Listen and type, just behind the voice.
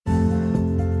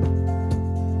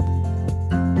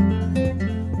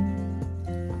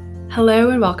Hello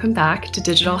and welcome back to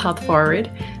Digital Health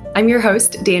Forward. I'm your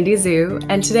host, Dandy Zhu,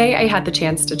 and today I had the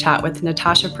chance to chat with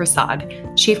Natasha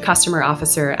Prasad, Chief Customer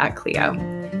Officer at Clio.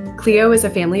 Clio is a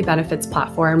family benefits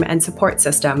platform and support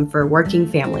system for working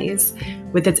families.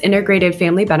 With its integrated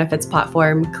family benefits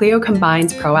platform, Clio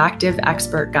combines proactive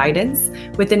expert guidance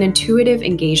with an intuitive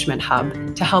engagement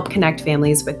hub to help connect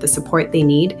families with the support they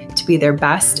need to be their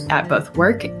best at both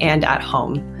work and at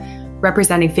home.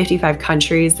 Representing 55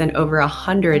 countries and over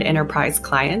 100 enterprise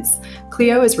clients,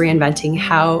 Clio is reinventing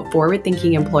how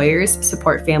forward-thinking employers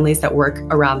support families that work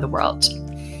around the world.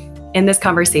 In this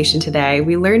conversation today,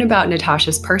 we learn about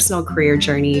Natasha's personal career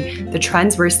journey, the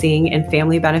trends we're seeing in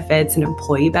family benefits and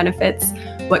employee benefits,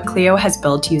 what Clio has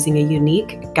built using a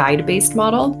unique guide-based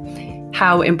model,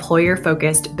 how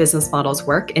employer-focused business models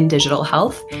work in digital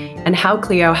health, and how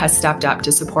Clio has stepped up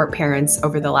to support parents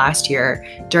over the last year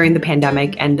during the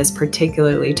pandemic and this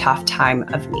particularly tough time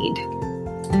of need.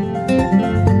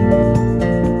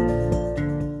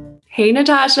 Hey,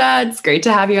 Natasha, it's great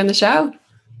to have you on the show.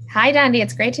 Hi, Dandy.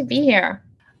 It's great to be here.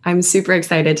 I'm super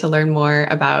excited to learn more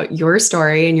about your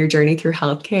story and your journey through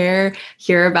healthcare,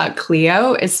 hear about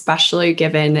Clio, especially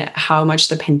given how much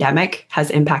the pandemic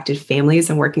has impacted families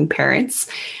and working parents.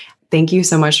 Thank you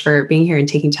so much for being here and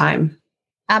taking time.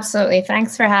 Absolutely.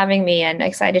 Thanks for having me and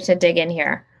excited to dig in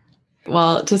here.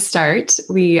 Well, to start,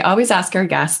 we always ask our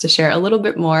guests to share a little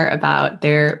bit more about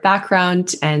their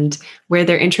background and where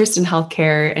their interest in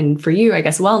healthcare and, for you, I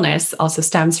guess, wellness also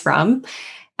stems from.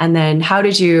 And then how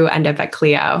did you end up at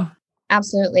Clio?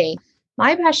 Absolutely.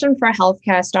 My passion for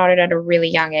healthcare started at a really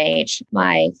young age.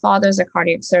 My father's a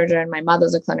cardiac surgeon. My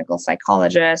mother's a clinical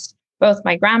psychologist. Both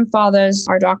my grandfathers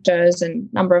are doctors, and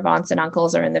a number of aunts and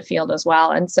uncles are in the field as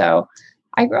well. And so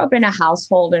I grew up in a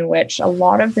household in which a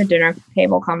lot of the dinner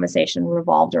table conversation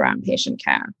revolved around patient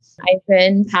care. I've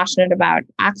been passionate about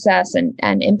access and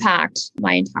impact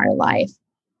my entire life.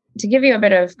 To give you a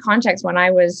bit of context, when I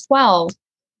was 12,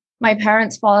 my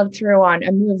parents followed through on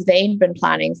a move they'd been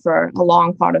planning for a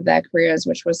long part of their careers,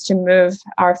 which was to move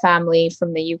our family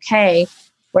from the UK,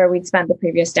 where we'd spent the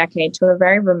previous decade, to a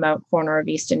very remote corner of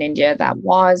Eastern India that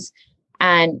was,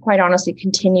 and quite honestly,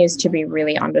 continues to be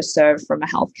really underserved from a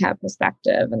healthcare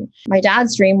perspective. And my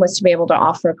dad's dream was to be able to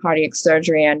offer cardiac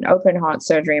surgery and open heart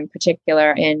surgery in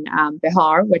particular in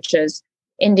Bihar, which is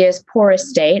India's poorest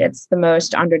state. It's the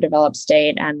most underdeveloped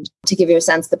state. And to give you a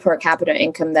sense, the per capita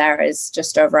income there is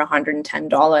just over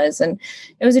 $110. And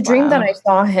it was a dream that I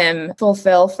saw him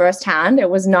fulfill firsthand. It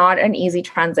was not an easy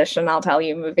transition, I'll tell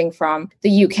you, moving from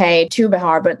the UK to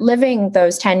Bihar. But living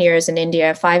those 10 years in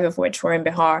India, 5 of which were in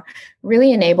Bihar,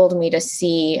 really enabled me to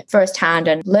see firsthand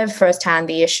and live firsthand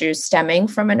the issues stemming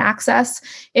from an access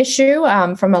issue,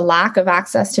 from a lack of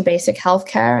access to basic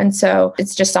healthcare. And so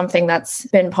it's just something that's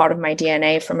been part of my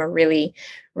DNA from a really,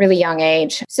 really young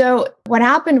age. So what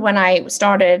happened when I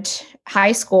started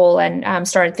high school and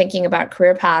started thinking about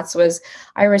career paths was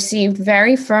I received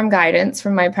very firm guidance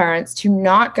from my parents to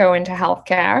not go into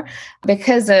healthcare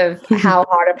because of how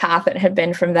hard a path it had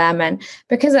been from them. And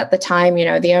because at the time,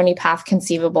 the only path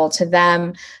conceivable to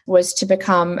them was to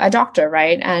become a doctor,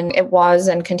 right? And it was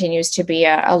and continues to be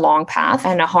a long path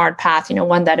and a hard path,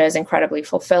 one that is incredibly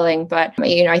fulfilling. But,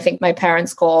 I think my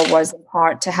parents' goal was in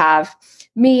part to have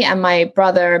me and my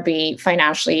brother be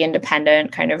financially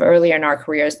independent kind of earlier in our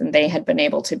careers than they had been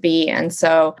able to be. And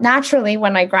so naturally,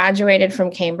 when I graduated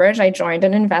from Cambridge, I joined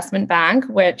an investment bank,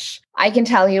 which I can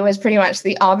tell you is pretty much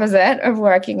the opposite of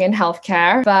working in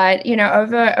healthcare. But,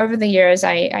 over the years,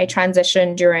 I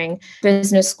transitioned during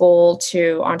business school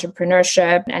to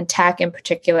entrepreneurship and tech in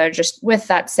particular, just with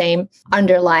that same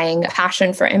underlying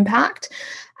passion for impact.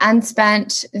 And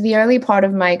spent the early part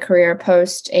of my career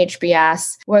post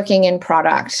HBS working in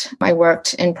product. I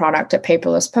worked in product at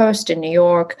Paperless Post in New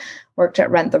York, worked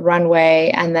at Rent the Runway,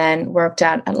 and then worked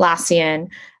at Atlassian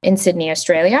in Sydney,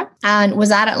 Australia. And was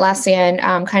at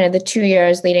Atlassian kind of the 2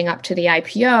 years leading up to the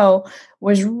IPO,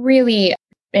 was really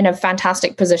in a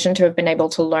fantastic position to have been able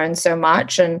to learn so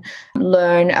much and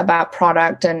learn about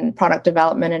product and product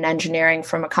development and engineering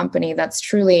from a company that's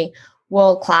truly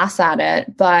world-class at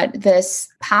it. But this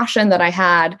passion that I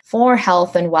had for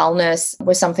health and wellness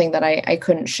was something that I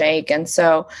couldn't shake. And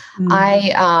so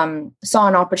I saw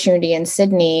an opportunity in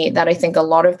Sydney that I think a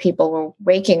lot of people were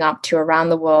waking up to around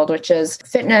the world, which is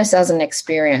fitness as an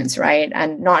experience, right?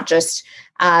 And not just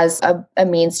as a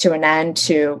means to an end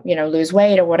to, lose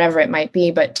weight or whatever it might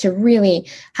be, but to really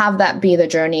have that be the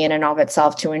journey in and of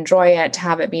itself, to enjoy it, to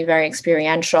have it be very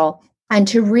experiential. and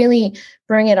to really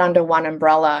bring it under one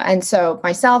umbrella. And so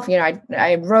myself,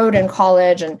 I rode in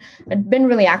college and had been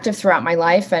really active throughout my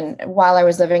life. And while I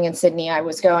was living in Sydney, I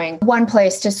was going one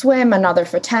place to swim, another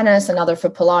for tennis, another for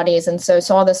Pilates. And so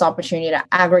saw this opportunity to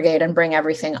aggregate and bring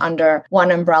everything under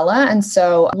one umbrella. And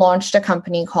so launched a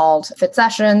company called Fit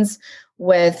Sessions,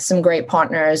 with some great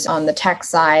partners on the tech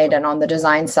side and on the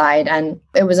design side. And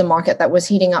it was a market that was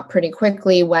heating up pretty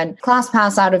quickly when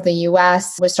ClassPass out of the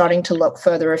US was starting to look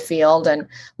further afield and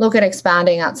look at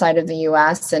expanding outside of the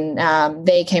US. And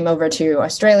they came over to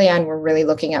Australia and were really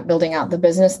looking at building out the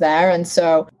business there. And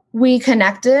so we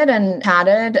connected and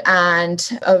chatted,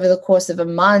 and over the course of a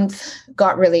month,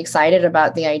 got really excited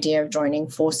about the idea of joining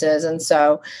forces. And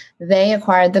so they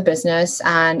acquired the business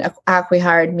and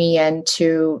acqui-hired me in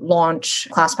to launch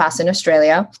ClassPass in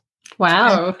Australia.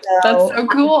 Wow, that's so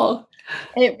cool.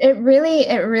 It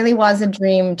really was a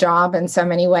dream job in so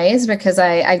many ways, because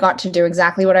I got to do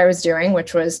exactly what I was doing,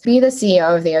 which was be the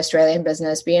CEO of the Australian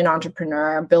business, be an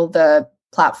entrepreneur, build the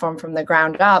platform from the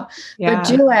ground up, but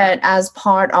do it as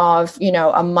part of,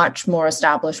 a much more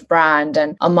established brand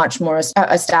and a much more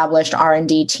established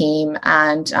R&D team.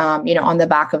 And, on the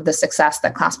back of the success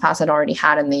that ClassPass had already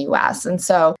had in the US. And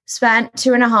so spent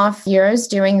 2.5 years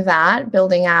doing that,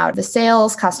 building out the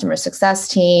sales, customer success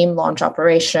team, launch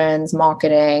operations,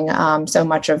 marketing. So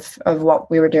much of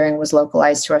what we were doing was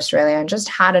localized to Australia, and just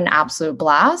had an absolute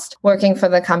blast working for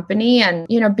the company and,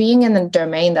 being in the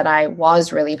domain that I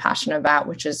was really passionate about,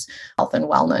 which is health and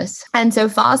wellness. And so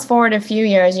fast forward a few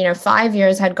years, 5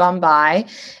 years had gone by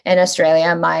in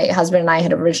Australia. My husband and I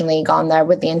had originally gone there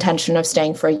with the intention of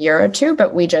staying for a year or two,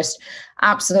 but we just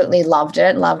absolutely loved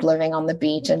it, loved living on the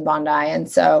beach in Bondi. And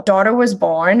so daughter was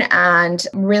born and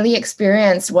really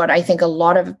experienced what I think a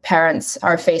lot of parents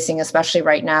are facing, especially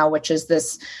right now, which is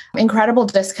this incredible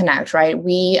disconnect, right?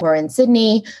 We were in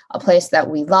Sydney, a place that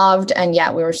we loved, and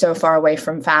yet we were so far away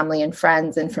from family and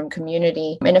friends and from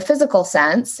community in a physical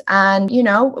sense. And,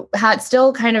 had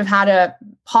still kind of had a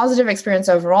positive experience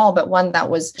overall, but one that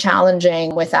was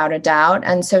challenging without a doubt.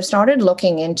 And so started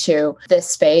looking into this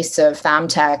space of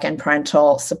famtech and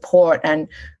parental support. And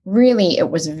really, it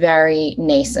was very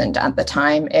nascent at the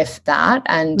time, if that,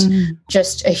 and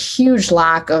just a huge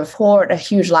lack of support, a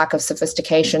huge lack of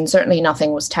sophistication. Certainly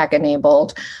nothing was tech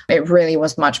enabled. It really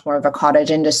was much more of a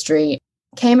cottage industry.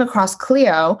 Came across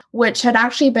Clio, which had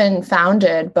actually been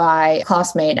founded by a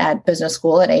classmate at business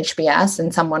school at HBS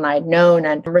and someone I'd known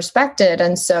and respected.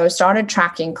 And so started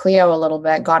tracking Clio a little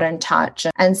bit, got in touch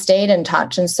and stayed in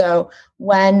touch. And so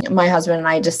when my husband and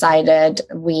I decided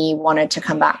we wanted to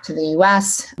come back to the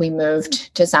US, we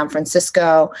moved to San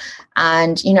Francisco.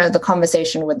 And, the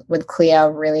conversation with Clio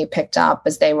really picked up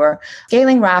as they were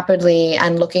scaling rapidly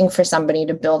and looking for somebody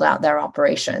to build out their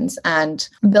operations and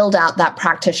build out that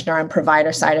practitioner and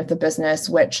provider side of the business,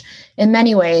 which in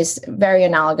many ways, very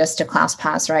analogous to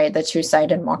ClassPass, right? The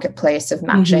two-sided marketplace of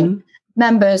matching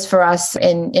members. For us,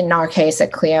 in our case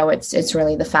at Clio, it's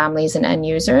really the families and end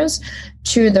users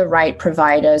to the right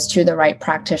providers, to the right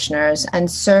practitioners,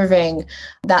 and serving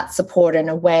that support in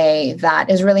a way that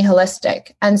is really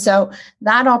holistic. And so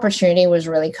that opportunity was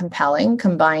really compelling,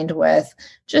 combined with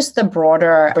just the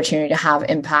broader opportunity to have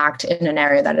impact in an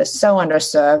area that is so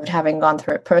underserved, having gone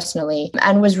through it personally,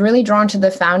 and was really drawn to the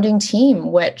founding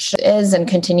team, which is and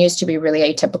continues to be really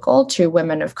atypical to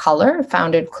women of color,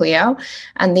 founded Clio.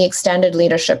 And the extended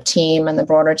leadership team and the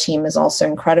broader team is also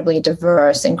incredibly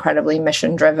diverse, incredibly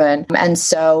mission-driven. And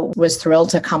so was thrilled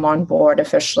to come on board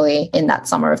officially in that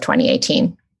summer of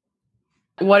 2018.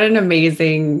 What an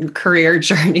amazing career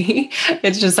journey.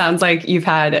 It just sounds like you've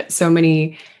had so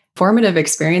many formative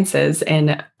experiences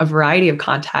in a variety of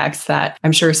contexts that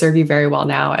I'm sure serve you very well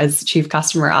now as Chief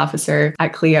Customer Officer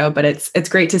at Clio. But it's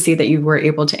great to see that you were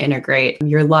able to integrate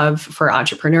your love for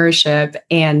entrepreneurship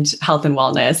and health and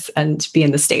wellness and be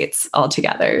in the States all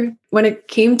together. When it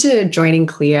came to joining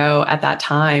Clio at that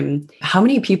time, how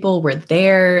many people were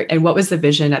there and what was the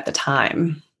vision at the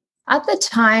time? At the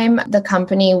time, the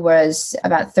company was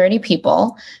about 30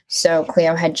 people. So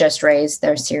Clio had just raised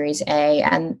their Series A,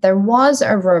 and there was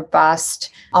a robust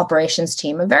operations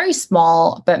team, a very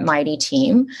small but mighty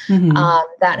team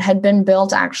that had been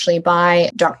built actually by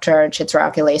Dr.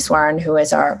 Chitra Akhileeswaran, who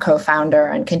is our co-founder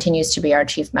and continues to be our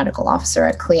Chief Medical Officer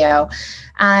at Clio.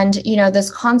 And,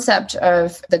 this concept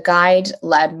of the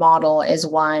guide-led model is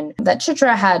one that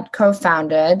Chitra had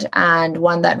co-founded and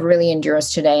one that really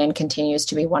endures today and continues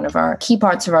to be one of our key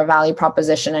parts of our value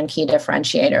proposition and key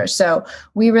differentiators. So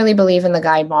we really believe in the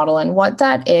guide model. And what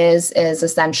that is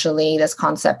essentially this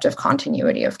concept of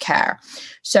continuity of care.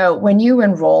 So when you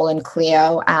enroll in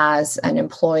Clio as an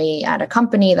employee at a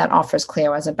company that offers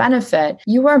Clio as a benefit,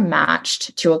 you are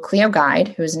matched to a Clio guide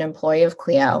who's an employee of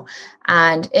Clio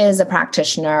and is a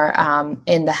practitioner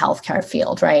in the healthcare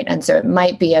field, right? And so it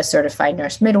might be a certified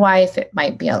nurse midwife, it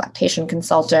might be a lactation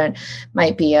consultant,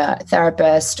 might be a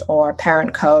therapist or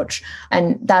parent coach.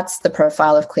 And that's the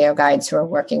profile of Clio guides who are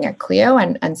working at Clio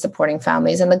and supporting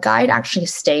families. And the guide actually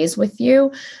stays with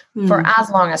you for as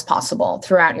long as possible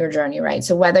throughout your journey, right?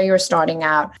 So whether you're starting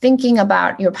out thinking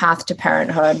about your path to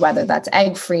parenthood, whether that's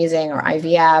egg freezing or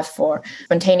IVF or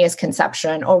spontaneous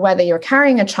conception, or whether you're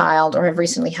carrying a child or have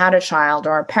recently had a child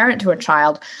or a parent to a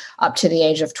child up to the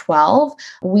age of 12,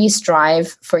 we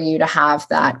strive for you to have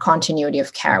that continuity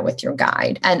of care with your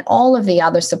guide. And all of the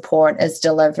other support is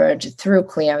delivered through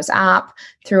Clio's app,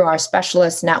 through our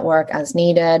specialist network as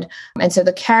needed. And so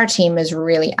the care team is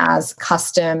really as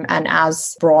custom and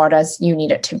as broad as you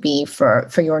need it to be for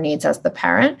your needs as the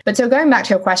parent. But so going back to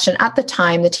your question, at the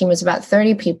time, the team was about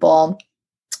 30 people.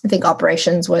 I think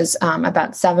operations was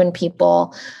about 7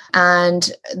 people.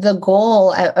 And the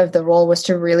goal of the role was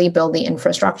to really build the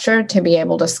infrastructure to be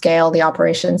able to scale the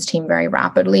operations team very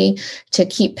rapidly, to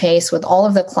keep pace with all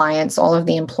of the clients, all of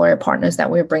the employer partners that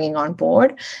we're bringing on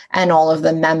board, and all of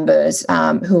the members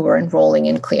who were enrolling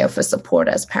in Clio for support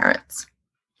as parents.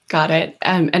 Got it.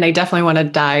 And I definitely want to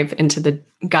dive into the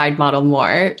guide model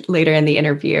more later in the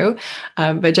interview.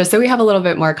 But just so we have a little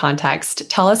bit more context,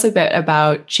 tell us a bit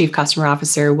about Chief Customer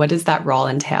Officer. What does that role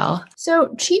entail?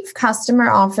 So Chief Customer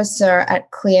Officer at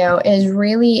Clio is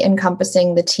really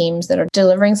encompassing the teams that are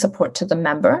delivering support to the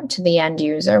member, to the end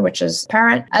user, which is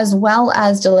parent, as well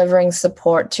as delivering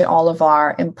support to all of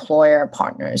our employer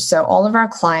partners. So all of our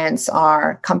clients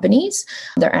are companies,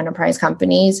 they're enterprise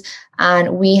companies,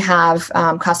 and we have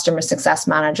customer success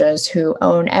managers who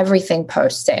own everything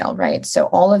post-sale, right? So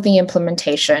all of the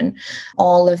implementation,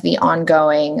 all of the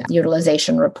ongoing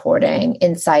utilization reporting,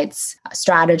 insights,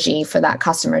 strategy for that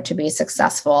customer to be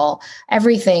successful,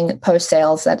 everything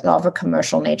post-sales that's of a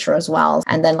commercial nature as well.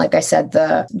 And then, like I said,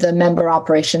 the member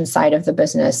operations side of the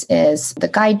business is the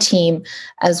guide team,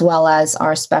 as well as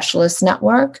our specialist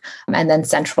network, and then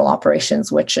central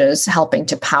operations, which is helping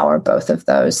to power both of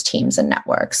those teams and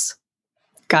networks.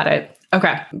 Got it.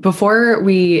 Okay. Before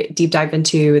we deep dive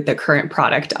into the current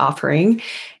product offering,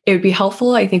 it would be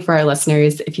helpful, I think, for our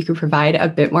listeners, if you could provide a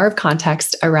bit more of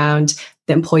context around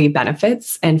the employee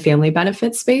benefits and family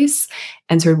benefits space,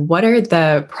 and sort of what are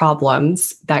the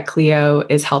problems that Clio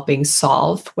is helping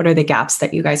solve? What are the gaps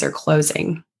that you guys are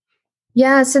closing?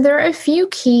 Yeah, so there are a few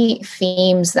key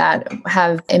themes that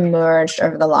have emerged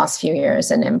over the last few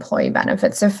years in employee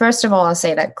benefits. So first of all, I'll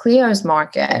say that Clio's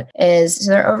market is,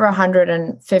 there are over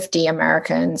 150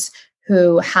 Americans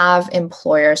who have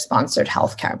employer-sponsored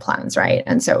healthcare plans, right?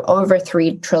 And so over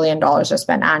 $3 trillion are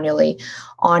spent annually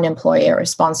on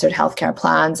employer-sponsored healthcare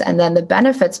plans. And then the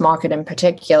benefits market in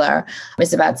particular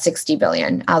is about $60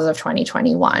 billion as of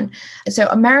 2021. So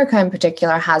America in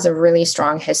particular has a really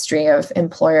strong history of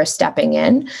employers stepping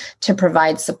in to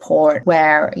provide support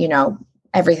where,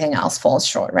 everything else falls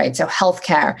short, right? So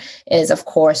healthcare is, of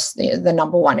course, the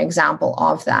number one example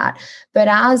of that. But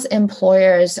as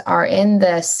employers are in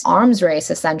this arms race,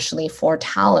 essentially, for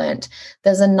talent,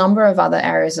 there's a number of other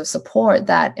areas of support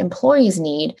that employees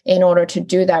need in order to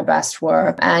do their best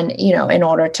work and, in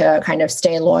order to kind of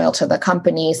stay loyal to the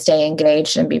company, stay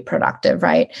engaged and be productive,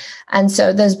 right? And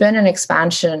so there's been an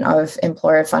expansion of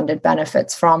employer-funded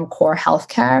benefits from core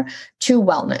healthcare to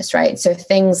wellness, right? So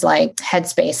things like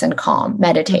Headspace and Calm,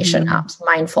 meditation apps,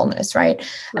 mindfulness, right?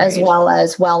 As well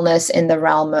as wellness in the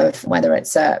realm of whether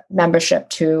it's a membership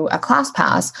to a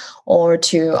ClassPass or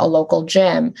to a local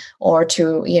gym or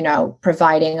to,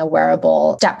 providing a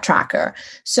wearable step tracker.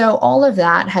 So all of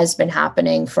that has been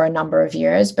happening for a number of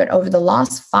years, but over the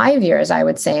last 5 years, I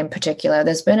would say in particular,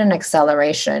 there's been an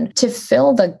acceleration to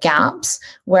fill the gaps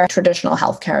where traditional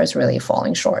healthcare is really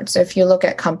falling short. So if you look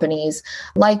at companies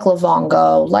like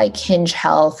Livongo, like Hinge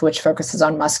Health, which focuses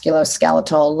on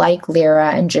musculoskeletal, like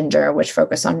Lyra and Ginger, which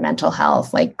focus on mental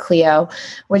health, like Clio,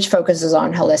 which focuses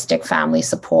on holistic family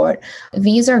support.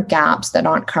 These are gaps that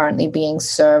aren't currently being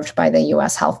served by the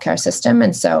US healthcare system.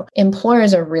 And so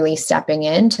employers are really stepping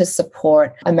in to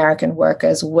support American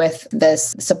workers with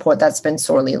this support that's been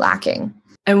sorely lacking.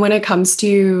 And when it comes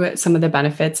to some of the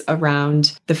benefits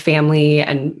around the family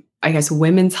and I guess,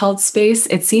 women's health space.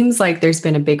 It seems like there's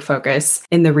been a big focus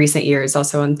in the recent years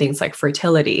also on things like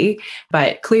fertility,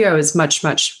 but Clio is much,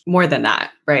 much more than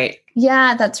that, right?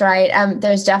 Yeah, that's right.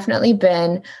 There's definitely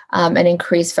been an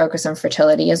increased focus on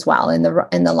fertility as well in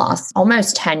the last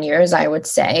almost 10 years, I would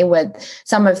say, with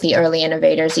some of the early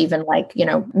innovators, even like,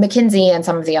 McKinsey and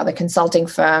some of the other consulting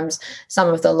firms, some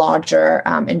of the larger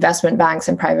investment banks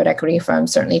and private equity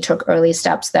firms certainly took early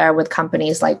steps there with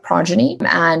companies like Progeny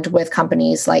and with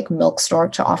companies like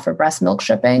Milkstork to offer breast milk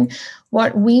shipping.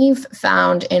 What we've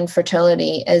found in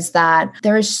fertility is that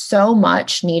there is so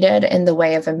much needed in the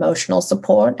way of emotional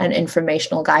support and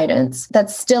informational guidance that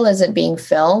still isn't being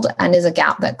filled and is a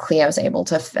gap that Clio is able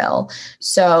to fill.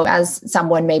 So as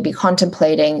someone may be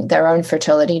contemplating their own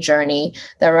fertility journey,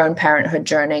 their own parenthood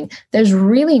journey, there's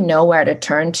really nowhere to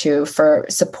turn to for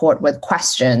support with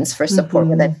questions, for support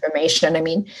with information. I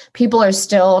mean, people are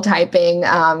still typing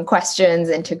questions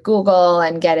into Google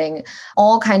and getting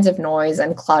all kinds of noise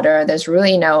and clutter. There's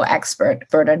really no expert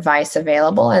advice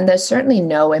available. And there's certainly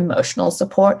no emotional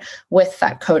support with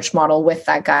that coach model, with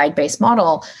that guide-based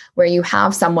model, where you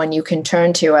have someone you can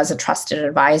turn to as a trusted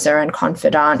advisor and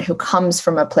confidant who comes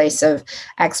from a place of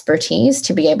expertise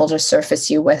to be able to surface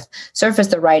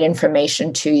the right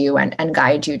information to you and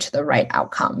guide you to the right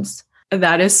outcomes.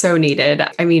 That is so needed.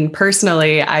 I mean,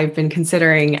 personally, I've been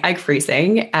considering egg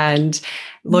freezing and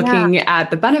looking at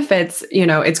the benefits.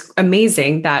 It's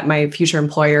amazing that my future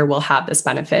employer will have this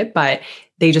benefit, but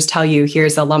they just tell you,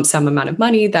 here's a lump sum amount of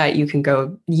money that you can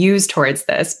go use towards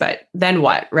this. But then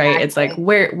what, right? Exactly. It's like,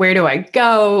 where do I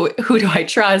go? Who do I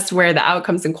trust? Where are the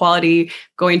outcomes and quality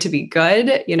going to be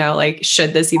good?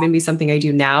 Should this even be something I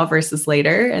do now versus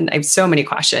later? And I have so many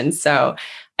questions. So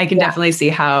I can definitely see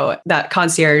how that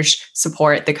concierge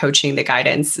support, the coaching, the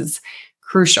guidance is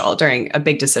crucial during a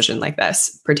big decision like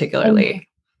this, particularly.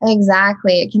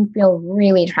 Exactly. It can feel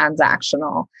really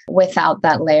transactional without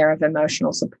that layer of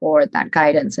emotional support, that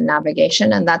guidance and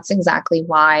navigation. And that's exactly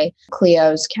why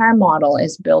Clio's care model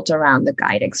is built around the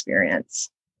guide experience.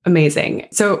 Amazing.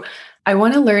 So I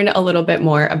want to learn a little bit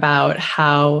more about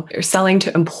how selling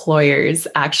to employers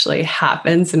actually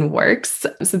happens and works.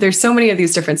 So there's so many of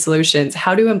these different solutions.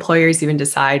 How do employers even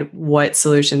decide what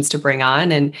solutions to bring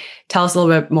on? And tell us a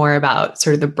little bit more about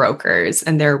sort of the brokers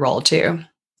and their role too.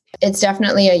 It's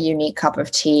definitely a unique cup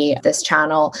of tea, this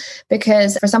channel,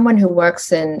 because for someone who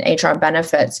works in HR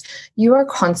benefits, you are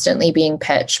constantly being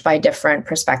pitched by different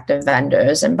prospective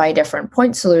vendors and by different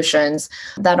point solutions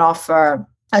that offer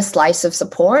a slice of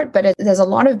support, but there's a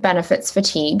lot of benefits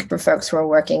fatigue for folks who are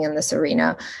working in this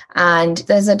arena. And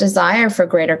there's a desire for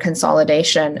greater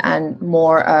consolidation and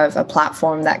more of a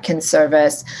platform that can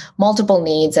service multiple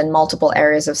needs and multiple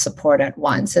areas of support at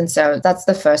once. And so that's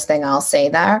the first thing I'll say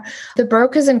there. The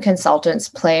brokers and consultants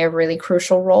play a really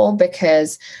crucial role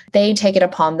because they take it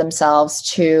upon themselves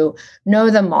to know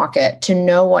the market, to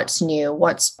know what's new,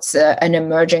 what's an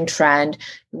emerging trend,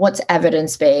 what's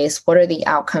evidence-based, what are the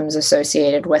outcomes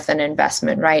associated with an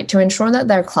investment, right? To ensure that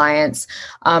their clients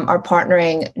are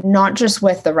partnering not just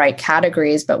with the right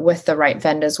categories, but with the right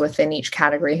vendors within each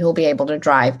category who will be able to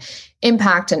drive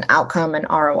impact and outcome and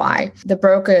ROI. The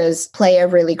brokers play a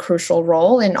really crucial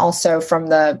role, and also from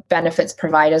the benefits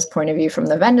providers' point of view, from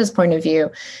the vendor's point of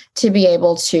view, to be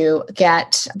able to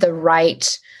get the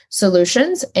right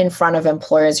solutions in front of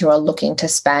employers who are looking to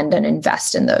spend and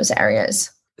invest in those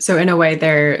areas. So in a way,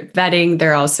 they're vetting,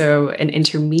 they're also an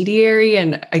intermediary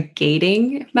and a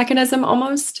gating mechanism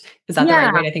almost. Is that the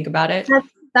right way to think about it?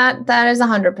 That is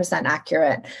 100%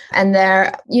 accurate. And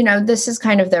this is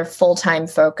kind of their full-time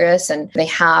focus. And they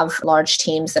have large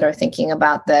teams that are thinking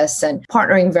about this and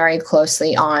partnering very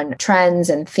closely on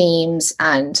trends and themes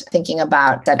and thinking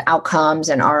about that outcomes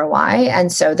and ROI.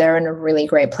 And so they're in a really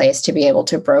great place to be able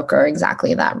to broker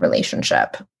exactly that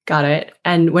relationship. Got it.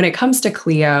 And when it comes to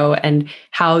Clio and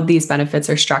how these benefits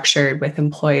are structured with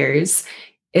employers,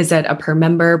 is it a per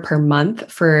member per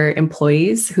month for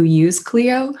employees who use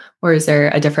Clio, or is there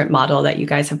a different model that you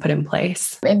guys have put in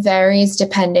place? It varies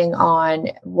depending on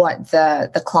what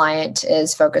the client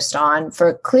is focused on.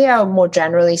 For Clio, more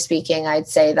generally speaking, I'd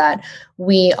say that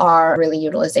we are really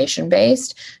utilization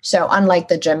based. So unlike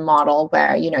the gym model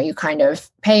where, you kind of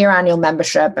pay your annual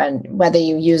membership and whether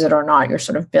you use it or not, you're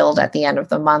sort of billed at the end of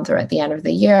the month or at the end of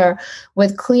the year.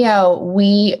 With Clio,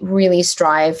 we really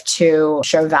strive to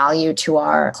show value to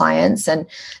our clients and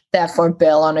therefore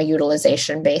bill on a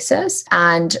utilization basis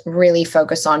and really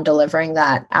focus on delivering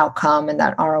that outcome and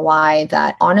that ROI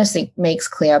that honestly makes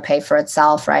Clio pay for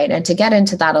itself, right? And to get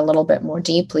into that a little bit more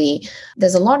deeply,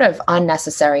 there's a lot of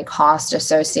unnecessary cost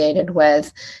associated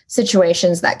with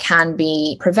situations that can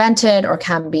be prevented or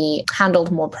can be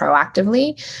handled more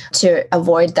proactively to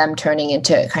avoid them turning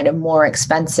into kind of more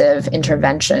expensive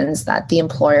interventions that the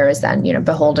employer is then,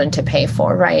 beholden to pay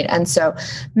for, right? And so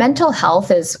mental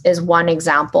health is one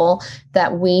example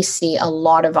that we see a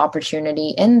lot of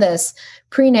opportunity in this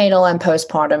prenatal and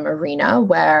postpartum arena,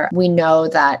 where we know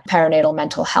that perinatal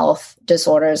mental health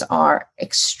disorders are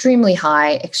extremely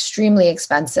high, extremely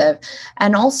expensive,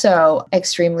 and also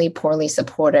extremely poorly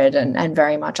supported and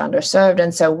very much underserved.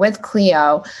 And so with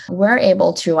Clio, we're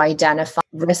able to identify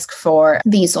risk for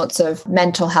these sorts of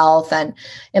mental health and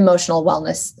emotional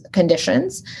wellness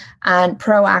conditions and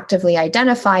proactively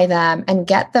identify them and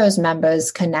get those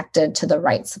members connected to the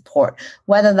right support,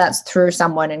 whether that's through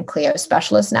someone in Clio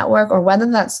Specialist Network or whether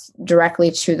that's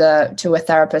directly to a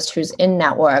therapist who's in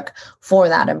network for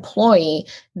that employee.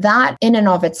 That in and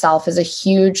of itself is a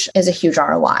huge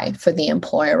ROI for the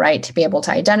employer, right? To be able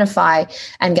to identify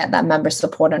and get that member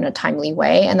support in a timely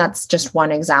way. And that's just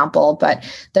one example, but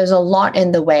there's a lot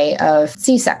in the way of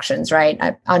C-sections, right?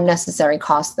 Unnecessary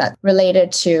costs that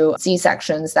related to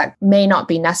C-sections that may not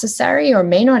be necessary or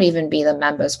may not even be the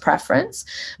member's preference,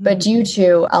 but due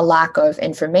to a lack of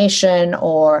information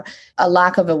or a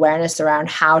lack of awareness around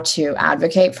how to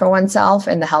advocate for oneself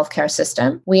in the healthcare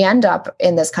system, we end up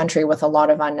in this country with a lot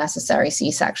of unnecessary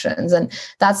C-sections. And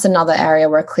that's another area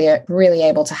where Clio really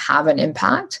able to have an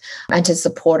impact and to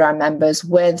support our members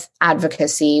with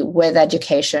advocacy, with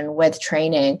education, with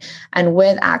training, and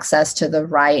with access to the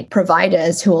right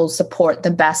providers who will support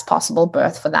the best possible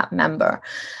birth for that member.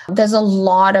 There's a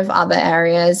lot of other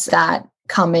areas that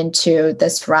come into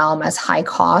this realm as high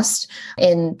cost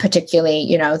in particularly,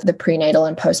 the prenatal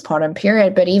and postpartum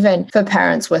period. But even for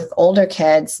parents with older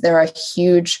kids, there are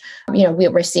huge,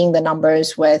 we're seeing the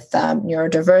numbers with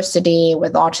neurodiversity,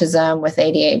 with autism, with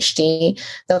ADHD.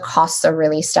 The costs are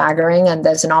really staggering. And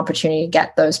there's an opportunity to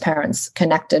get those parents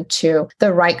connected to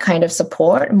the right kind of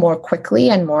support more quickly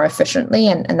and more efficiently.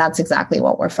 And that's exactly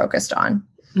what we're focused on.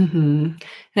 Mm-hmm.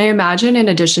 And I imagine in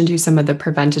addition to some of the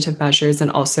preventative measures and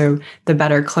also the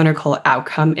better clinical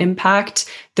outcome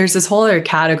impact, there's this whole other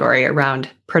category around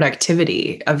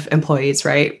productivity of employees,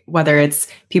 right? Whether it's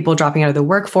people dropping out of the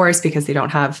workforce because they don't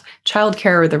have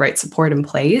childcare or the right support in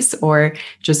place, or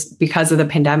just because of the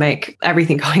pandemic,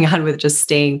 everything going on with just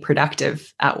staying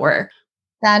productive at work.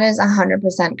 That is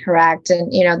 100% correct.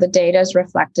 And, the data is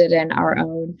reflected in our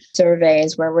own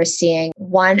surveys where we're seeing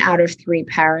 1 out of 3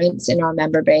 parents in our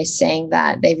member base saying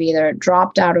that they've either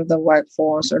dropped out of the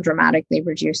workforce or dramatically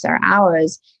reduced their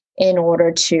hours in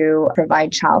order to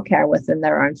provide childcare within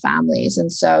their own families.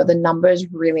 And so the numbers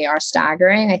really are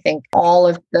staggering. I think all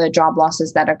of the job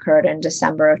losses that occurred in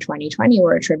December of 2020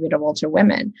 were attributable to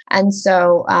women. And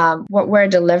so what we're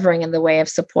delivering in the way of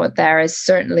support there is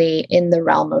certainly in the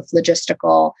realm of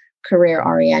logistical,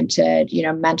 career-oriented,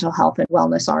 mental health and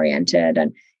wellness-oriented,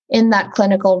 and in that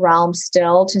clinical realm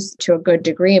still to a good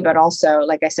degree, but also,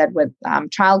 like I said, with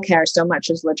childcare, so much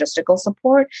is logistical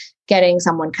support, getting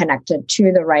someone connected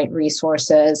to the right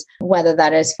resources, whether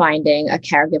that is finding a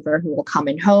caregiver who will come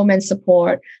in home and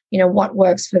support, what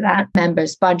works for that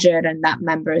member's budget and that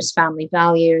member's family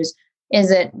values. Is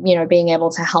it, being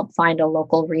able to help find a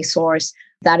local resource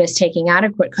that is taking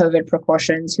adequate COVID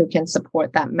precautions who can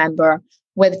support that member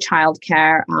with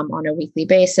childcare on a weekly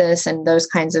basis and those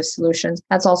kinds of solutions.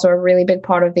 That's also a really big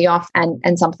part of the off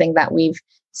and something that we've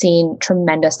seen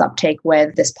tremendous uptake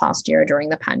with this past year during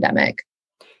the pandemic.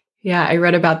 Yeah, I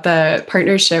read about the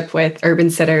partnership with Urban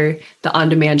Sitter, the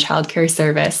on-demand childcare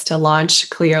service, to launch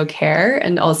Clio Care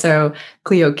and also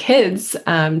Clio Kids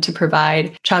to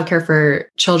provide childcare for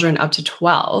children up to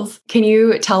 12. Can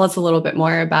you tell us a little bit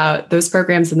more about those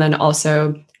programs and then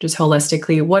also just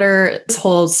holistically, what are this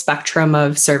whole spectrum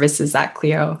of services that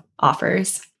Clio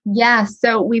offers? Yeah,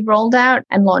 so we rolled out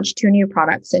and launched 2 new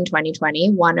products in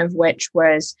 2020, one of which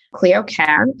was Clio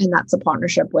Care, and that's a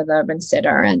partnership with Urban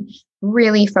Sitter and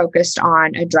really focused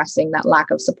on addressing that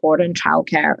lack of support and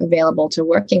childcare available to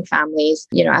working families,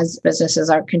 as businesses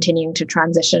are continuing to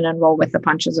transition and roll with the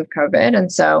punches of COVID.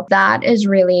 And so that is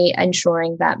really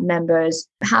ensuring that members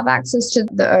have access to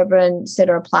the Urban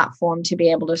Sitter platform to be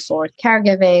able to source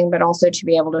caregiving, but also to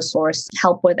be able to source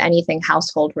help with anything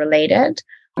household related.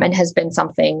 And has been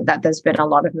something that there's been a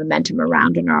lot of momentum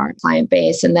around in our client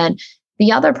base. And then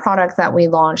The other product that we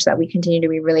launched that we continue to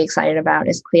be really excited about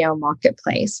is Clio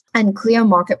Marketplace. And Clio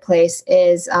Marketplace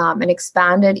is an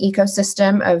expanded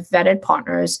ecosystem of vetted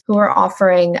partners who are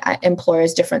offering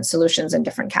employers different solutions in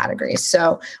different categories.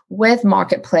 So with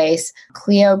Marketplace,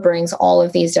 Clio brings all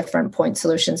of these different point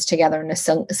solutions together in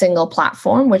a single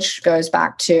platform, which goes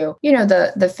back to,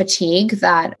 the fatigue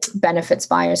that benefits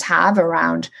buyers have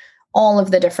around all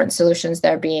of the different solutions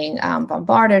they're being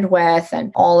bombarded with and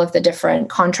all of the different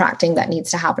contracting that needs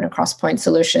to happen across point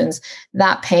solutions.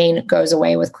 That pain goes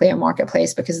away with Clio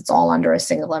Marketplace because it's all under a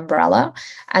single umbrella.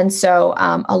 And so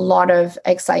a lot of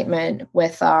excitement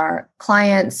with our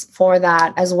clients for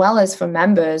that, as well as for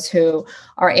members who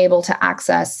are able to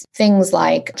access things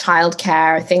like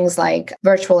childcare, things like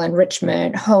virtual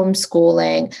enrichment,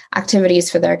 homeschooling, activities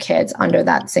for their kids under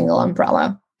that single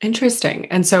umbrella. Interesting.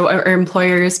 And so are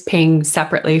employers paying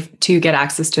separately to get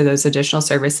access to those additional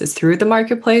services through the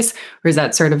marketplace, or is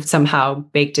that sort of somehow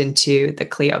baked into the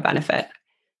Clio benefit?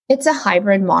 It's a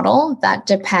hybrid model that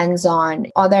depends on,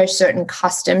 are there certain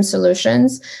custom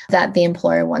solutions that the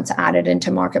employer wants added into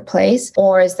Marketplace,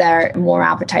 or is there more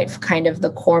appetite for kind of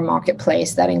the core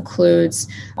Marketplace that includes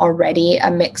already a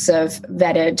mix of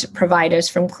vetted providers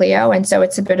from Clio? And so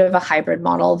it's a bit of a hybrid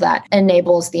model that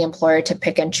enables the employer to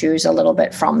pick and choose a little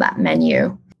bit from that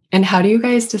menu. And how do you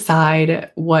guys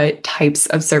decide what types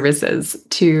of services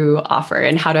to offer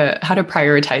and how to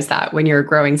prioritize that when you're a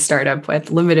growing startup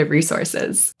with limited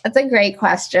resources? That's a great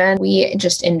question. We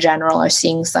just in general are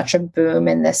seeing such a boom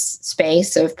in this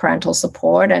space of parental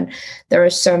support. And there are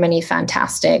so many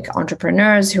fantastic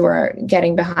entrepreneurs who are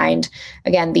getting behind,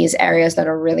 again, these areas that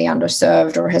are really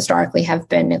underserved or historically have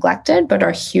been neglected, but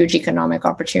are huge economic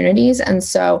opportunities. And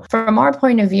so from our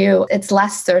point of view, it's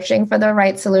less searching for the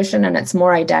right solution and it's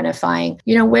more identifying,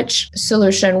 which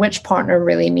solution, which partner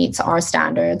really meets our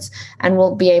standards and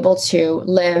will be able to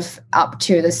live up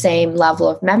to the same level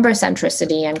of member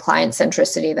centricity and client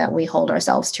centricity that we hold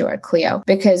ourselves to at Clio.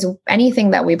 Because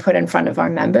anything that we put in front of our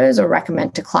members or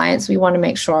recommend to clients, we want to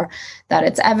make sure that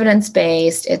it's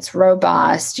evidence-based, it's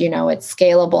robust, it's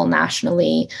scalable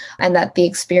nationally, and that the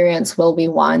experience will be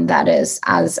one that is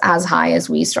as high as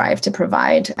we strive to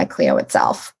provide at Clio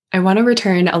itself. I want to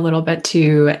return a little bit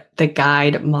to the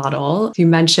guide model. You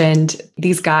mentioned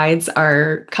these guides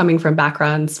are coming from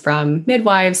backgrounds from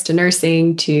midwives to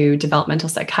nursing to developmental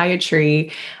psychiatry,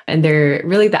 and they're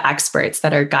really the experts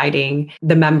that are guiding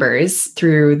the members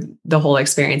through the whole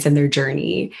experience and their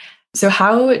journey. So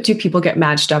how do people get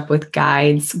matched up with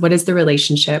guides? What does the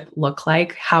relationship look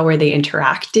like? How are they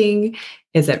interacting?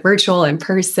 Is it virtual, in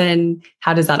person?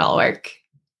 How does that all work?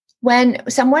 When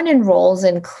someone enrolls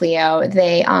in Clio,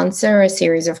 they answer a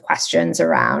series of questions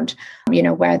around,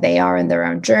 where they are in their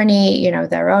own journey,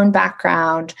 their own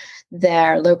background,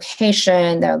 their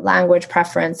location, their language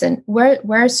preference, and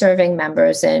we're serving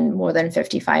members in more than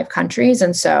 55 countries.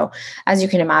 And so, as you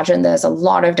can imagine, there's a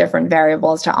lot of different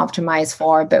variables to optimize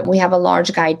for, but we have a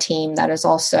large guide team that is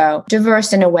also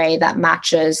diverse in a way that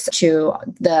matches to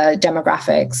the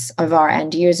demographics of our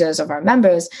end users, of our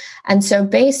members. And so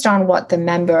based on what the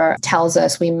member tells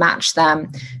us, we match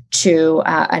them to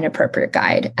an appropriate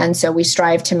guide. And so we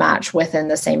strive to match within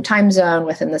the same time zone,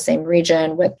 within the same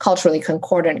region, with culturally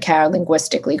concordant care,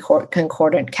 linguistically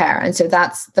concordant care. And so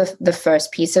that's the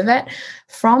first piece of it.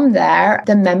 From there,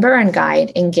 the member and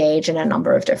guide engage in a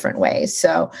number of different ways.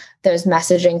 So there's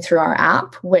messaging through our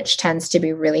app, which tends to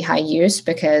be really high use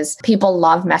because people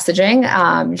love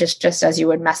messaging. Just as you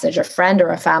would message a friend or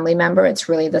a family member, it's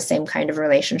really the same kind of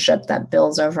relationship that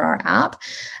builds over our app.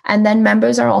 And then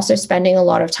members are also spending a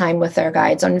lot of time with their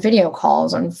guides on video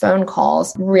calls, on phone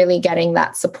calls, really getting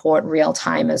that support real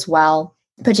time as well.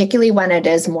 Particularly when it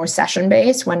is more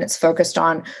session-based, when it's focused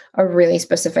on a really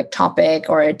specific topic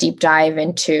or a deep dive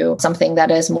into something that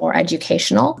is more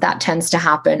educational. That tends to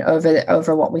happen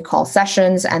over what we call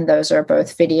sessions, and those are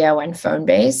both video and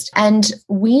phone-based. And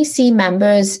we see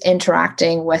members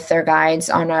interacting with their guides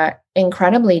on an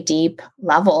incredibly deep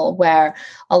level, where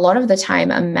a lot of the time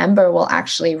a member will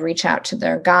actually reach out to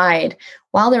their guide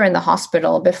while they're in the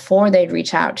hospital before they'd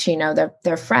reach out to,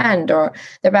 their friend or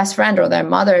their best friend or their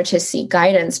mother to seek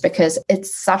guidance, because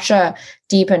it's such a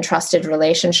deep and trusted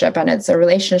relationship. And it's a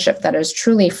relationship that is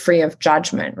truly free of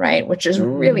judgment, right? Which is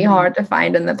really hard to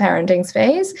find in the parenting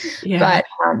space. Yeah. But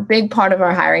a big part of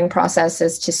our hiring process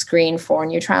is to screen for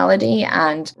neutrality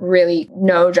and really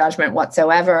no judgment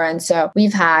whatsoever. And so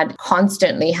we've had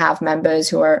constantly have members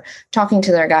who are talking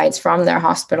to their guides from their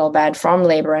hospital bed, from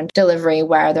labor and delivery,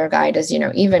 where their guide is,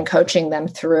 even coaching them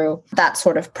through that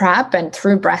sort of prep, and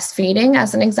through breastfeeding,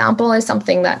 as an example, is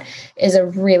something that is a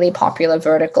really popular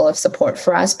vertical of support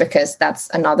for us, because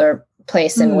that's another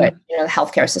place in which, the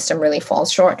healthcare system really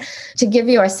falls short. To give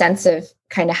you a sense of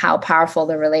kind of how powerful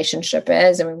the relationship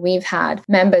is. I mean, we've had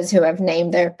members who have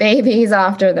named their babies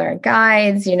after their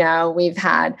guides. We've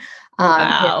had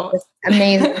wow.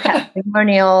 Amazing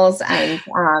testimonials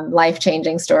and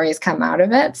life-changing stories come out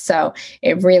of it. So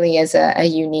it really is a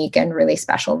unique and really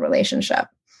special relationship.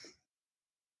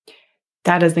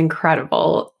 That is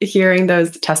incredible. Hearing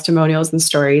those testimonials and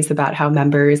stories about how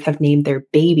members have named their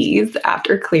babies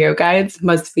after Clio Guides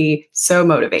must be so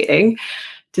motivating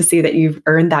to see that you've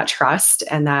earned that trust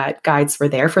and that guides were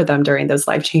there for them during those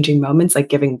life-changing moments like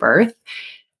giving birth.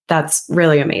 That's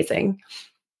really amazing.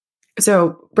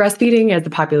 So breastfeeding is a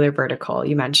popular vertical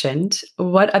you mentioned.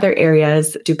 What other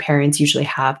areas do parents usually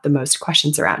have the most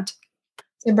questions around?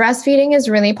 So breastfeeding is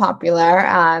really popular,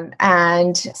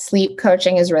 and sleep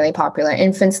coaching is really popular.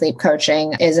 Infant sleep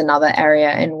coaching is another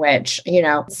area in which,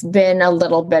 it's been a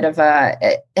little bit of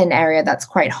an area that's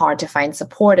quite hard to find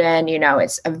support in.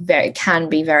 Can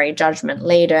be very judgment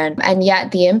laden, and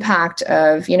yet the impact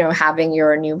of, having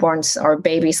your newborns or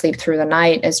baby sleep through the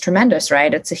night is tremendous,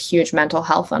 right? It's a huge mental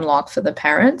health unlock for the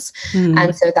parents.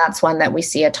 And so that's one that we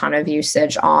see a ton of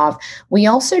usage of. We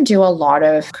also do a lot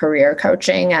of career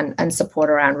coaching and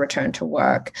support around return to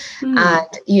work. And,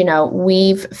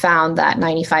 we've found that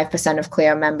 95% of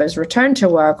Clio members return to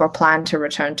work or plan to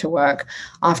return to work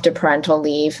after parental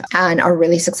leave and are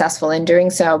really successful in doing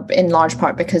so, in large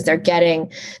part because they're getting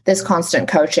this constant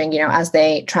coaching, as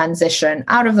they transition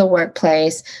out of the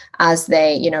workplace, as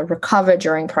they, recover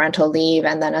during parental leave,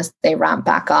 and then as they ramp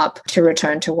back up to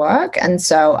return to work. And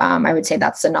so I would say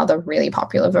that's another really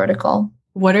popular vertical.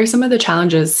 What are some of the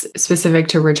challenges specific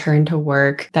to return to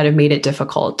work that have made it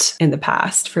difficult in the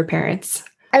past for parents?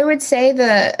 I would say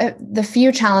the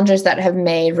few challenges that have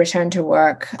made return to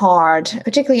work hard,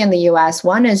 particularly in the US,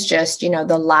 one is just,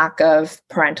 the lack of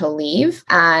parental leave.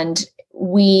 And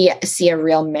we see a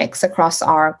real mix across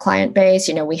our client base.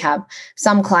 We have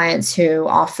some clients who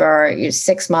offer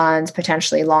 6 months,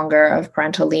 potentially longer of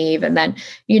parental leave. And then,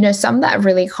 some that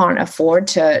really can't afford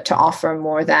to offer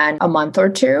more than a month or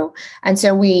two. And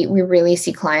so we really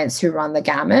see clients who run the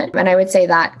gamut. And I would say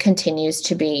that continues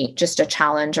to be just a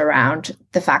challenge around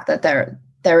the fact that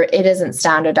it isn't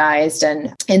standardized.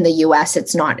 And in the US,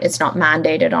 it's not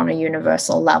mandated on a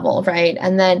universal level, right?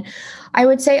 And then I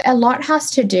would say a lot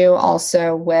has to do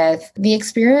also with the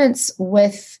experience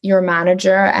with your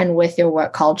manager and with your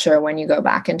work culture when you go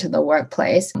back into the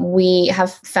workplace. We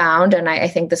have found, and I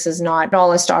think this is not at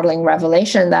all a startling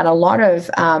revelation, that a lot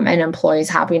of an employee's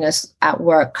happiness at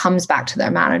work comes back to their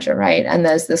manager, right? And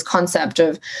there's this concept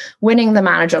of winning the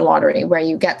manager lottery where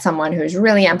you get someone who's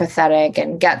really empathetic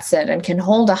and gets it and can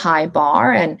hold a high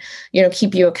bar and,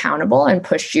 keep you accountable and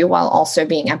push you while also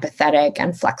being empathetic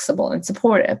and flexible and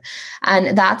supportive.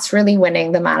 And that's really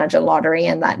winning the manager lottery.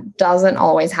 And that doesn't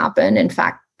always happen. In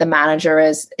fact, the manager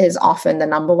is often the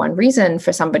number one reason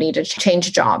for somebody to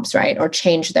change jobs, right? Or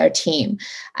change their team.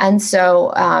 And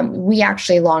so we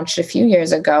actually launched a few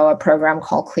years ago a program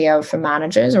called Clio for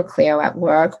Managers, or Clio at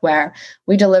Work, where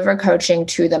we deliver coaching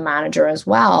to the manager as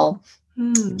well,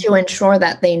 to ensure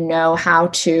that they know how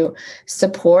to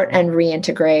support and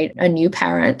reintegrate a new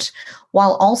parent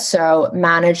while also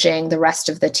managing the rest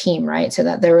of the team, right? So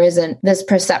that there isn't this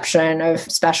perception of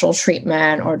special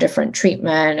treatment or different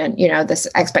treatment and, this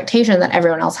expectation that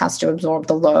everyone else has to absorb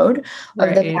the load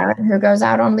of the parent who goes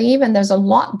out on leave. And there's a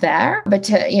lot there. But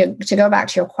to go back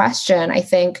to your question, I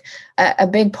think a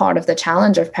big part of the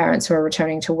challenge of parents who are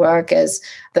returning to work is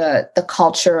the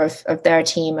culture of their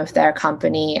team, of their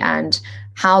company, and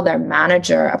how their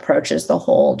manager approaches the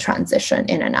whole transition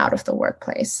in and out of the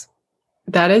workplace.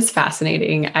 That is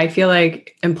fascinating. I feel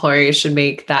like employers should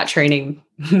make that training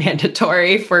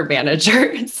mandatory for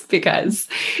managers because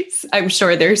I'm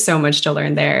sure there's so much to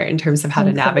learn there in terms of how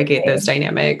to navigate those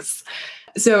dynamics.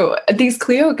 So these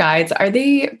Clio guides, are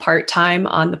they part-time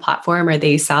on the platform? Are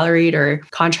they salaried or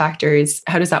contractors?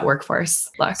 How does that work for us?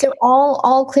 So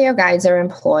all Clio guides are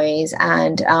employees,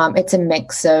 and it's a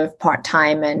mix of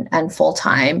part-time and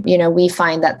full-time. We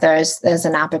find that there's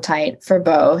an appetite for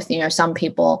both. Some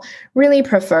people really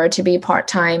prefer to be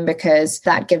part-time because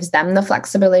that gives them the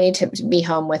flexibility to be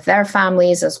home with their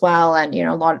families as well. And,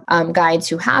 a lot of guides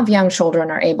who have young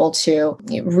children are able to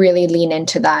really lean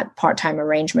into that part-time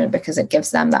arrangement because it gives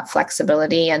them that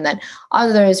flexibility. And then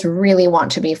others really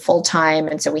want to be full-time.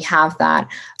 And so we have that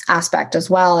aspect as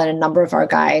well. And a number of our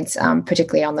guides,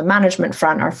 particularly on the management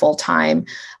front, are full-time.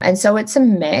 And so it's a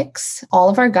mix. All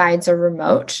of our guides are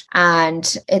remote,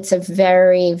 and it's a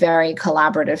very, very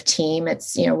collaborative team.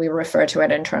 It's, we refer to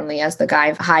it internally as the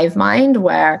guide hive mind,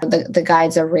 where the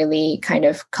guides are really kind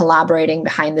of collaborating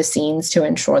behind the scenes to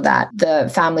ensure that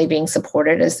the family being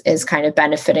supported is kind of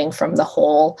benefiting from the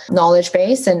whole knowledge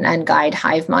base and guide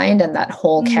hive mind and that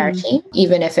whole care team,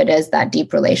 even if it is that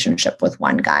deep relationship with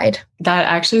one guide. That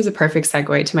actually is a perfect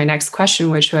segue to my next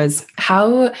question, which was,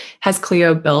 how has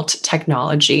Clio built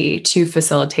technology to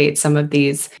facilitate some of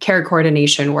these care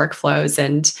coordination workflows?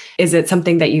 And is it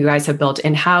something that you guys have built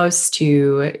in-house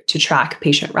to track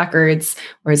patient records,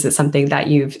 or is it something that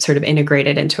you've sort of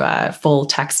integrated into a full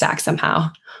tech stack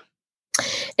somehow?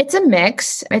 It's a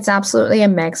mix. It's absolutely a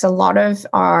mix. A lot of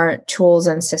our tools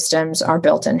and systems are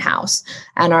built in-house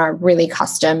and are really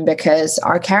custom because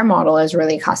our care model is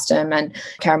really custom, and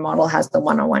care model has the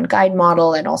one-on-one guide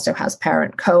model. It also has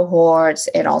parent cohorts.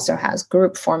 It also has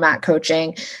group format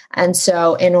coaching. And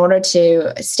so in order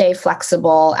to stay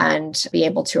flexible and be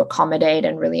able to accommodate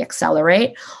and really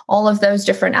accelerate all of those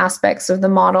different aspects of the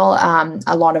model,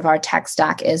 a lot of our tech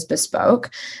stack is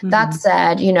bespoke. That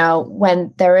said,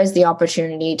 when there is the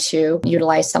opportunity to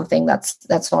utilize something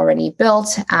that's already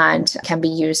built and can be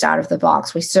used out of the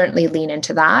box, we certainly lean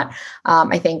into that.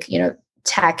 I think,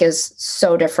 tech is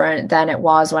so different than it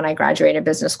was when I graduated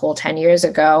business school 10 years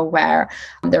ago, where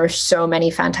there were so many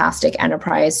fantastic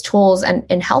enterprise tools, and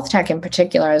in health tech in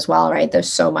particular as well, right?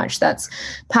 There's so much that's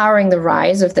powering the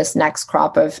rise of this next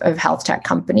crop of health tech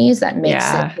companies that makes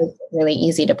it really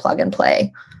easy to plug and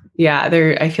play. Yeah,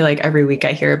 I feel like every week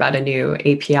I hear about a new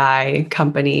API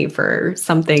company for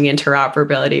something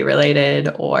interoperability related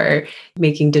or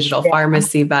making digital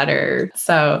pharmacy better.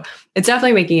 So it's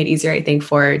definitely making it easier, I think,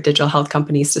 for digital health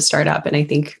companies to start up. And I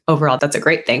think overall, that's a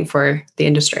great thing for the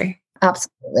industry.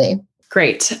 Absolutely.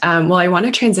 Great. Well, I want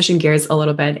to transition gears a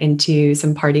little bit into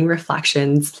some parting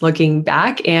reflections, looking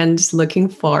back and looking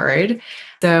forward.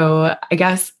 So I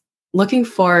guess looking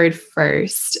forward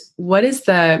first, what is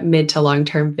the mid to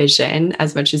long-term vision,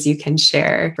 as much as you can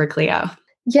share, for Clio?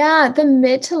 Yeah, the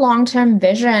mid to long-term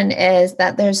vision is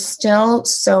that there's still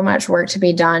so much work to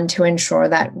be done to ensure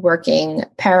that working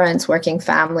parents, working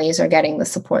families are getting the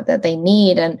support that they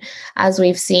need. And as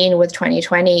we've seen with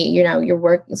 2020,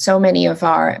 so many of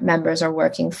our members are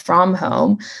working from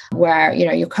home, where,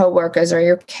 your coworkers are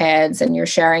your kids and you're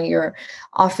sharing your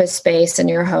office space and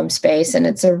your home space. And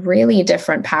it's a really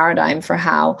different paradigm for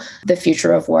how the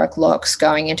future of work looks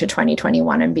going into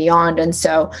 2021 and beyond. And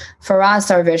so for us,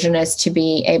 our vision is to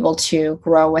be able to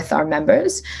grow with our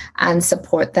members and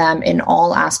support them in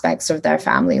all aspects of their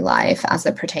family life as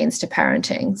it pertains to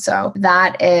parenting. So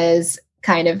that is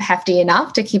kind of hefty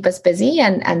enough to keep us busy,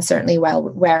 and certainly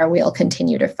where we'll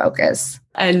continue to focus.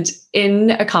 And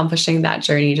in accomplishing that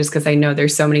journey, just because I know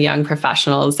there's so many young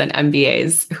professionals and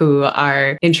MBAs who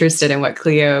are interested in what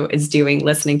Clio is doing,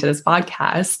 listening to this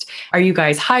podcast, are you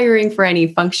guys hiring for any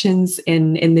functions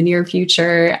in the near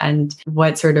future? And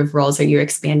what sort of roles are you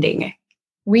expanding?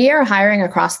 We are hiring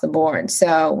across the board.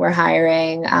 So we're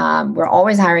hiring, we're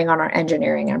always hiring on our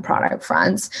engineering and product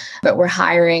fronts, but we're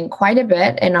hiring quite a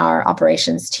bit in our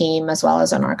operations team, as well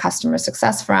as on our customer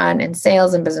success front and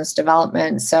sales and business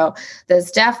development. So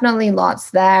there's definitely lots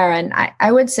there. And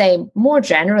I would say more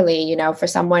generally, for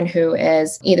someone who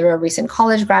is either a recent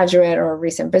college graduate or a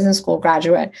recent business school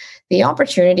graduate, the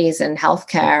opportunities in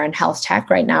healthcare and health tech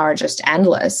right now are just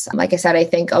endless. Like I said, I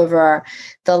think over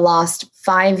the last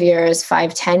 5 years,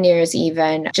 10 years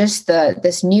even, just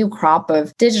this new crop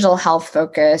of digital health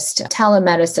focused,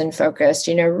 telemedicine focused,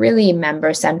 really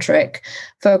member centric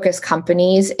focused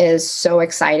companies is so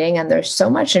exciting. And there's so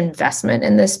much investment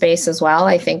in this space as well.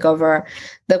 I think over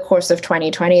the course of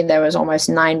 2020, there was almost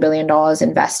 $9 billion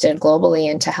invested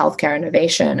globally into healthcare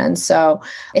innovation. And so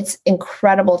it's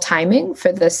incredible timing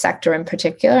for this sector in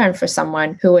particular. And for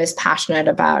someone who is passionate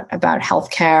about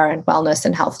healthcare and wellness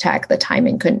and health tech, the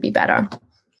timing couldn't be better.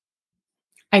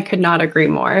 I could not agree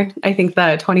more. I think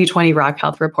the 2020 Rock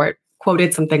Health report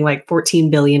quoted something like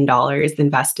 $14 billion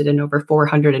invested in over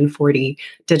 440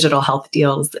 digital health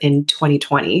deals in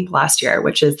 2020 last year,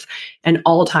 which is an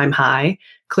all-time high,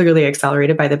 clearly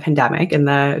accelerated by the pandemic and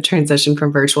the transition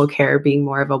from virtual care being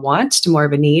more of a want to more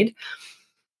of a need.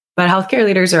 But healthcare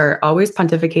leaders are always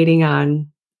pontificating on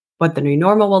what the new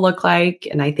normal will look like.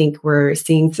 And I think we're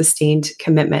seeing sustained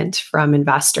commitment from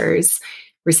investors.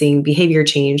 We're seeing behavior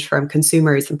change from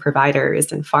consumers and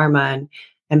providers and pharma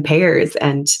and payers,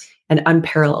 and an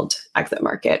unparalleled exit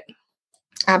market.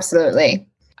 Absolutely.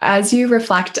 As you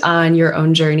reflect on your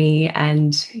own journey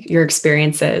and your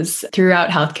experiences throughout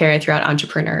healthcare, throughout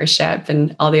entrepreneurship,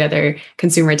 and all the other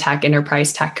consumer tech,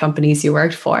 enterprise tech companies you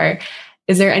worked for,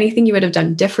 is there anything you would have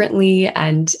done differently,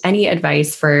 and any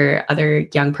advice for other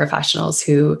young professionals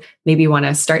who maybe want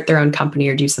to start their own company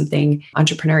or do something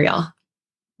entrepreneurial?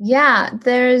 Yeah,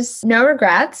 there's no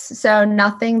regrets. So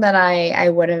nothing that I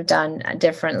would have done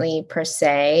differently per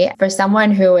se. For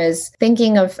someone who is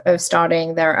thinking of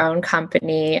starting their own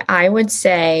company, I would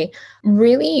say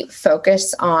really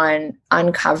focus on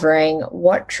uncovering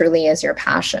what truly is your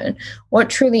passion,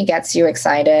 what truly gets you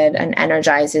excited and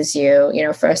energizes you,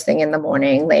 first thing in the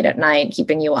morning, late at night,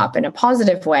 keeping you up in a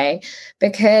positive way.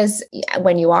 Because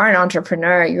when you are an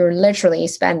entrepreneur, you're literally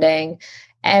spending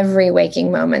every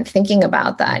waking moment thinking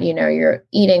about that. You're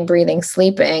eating, breathing,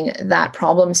 sleeping that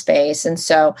problem space. And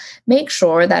so make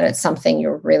sure that it's something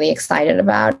you're really excited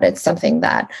about. It's something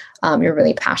that you're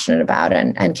really passionate about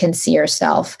and can see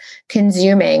yourself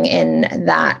consuming in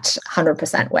that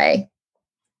 100% way.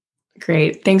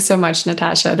 Great. Thanks so much,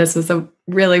 Natasha. This was a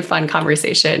really fun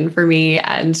conversation for me,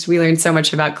 and we learned so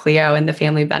much about Clio and the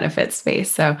family benefit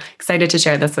space. So excited to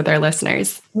share this with our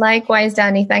listeners. Likewise,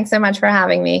 Danny. Thanks so much for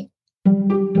having me.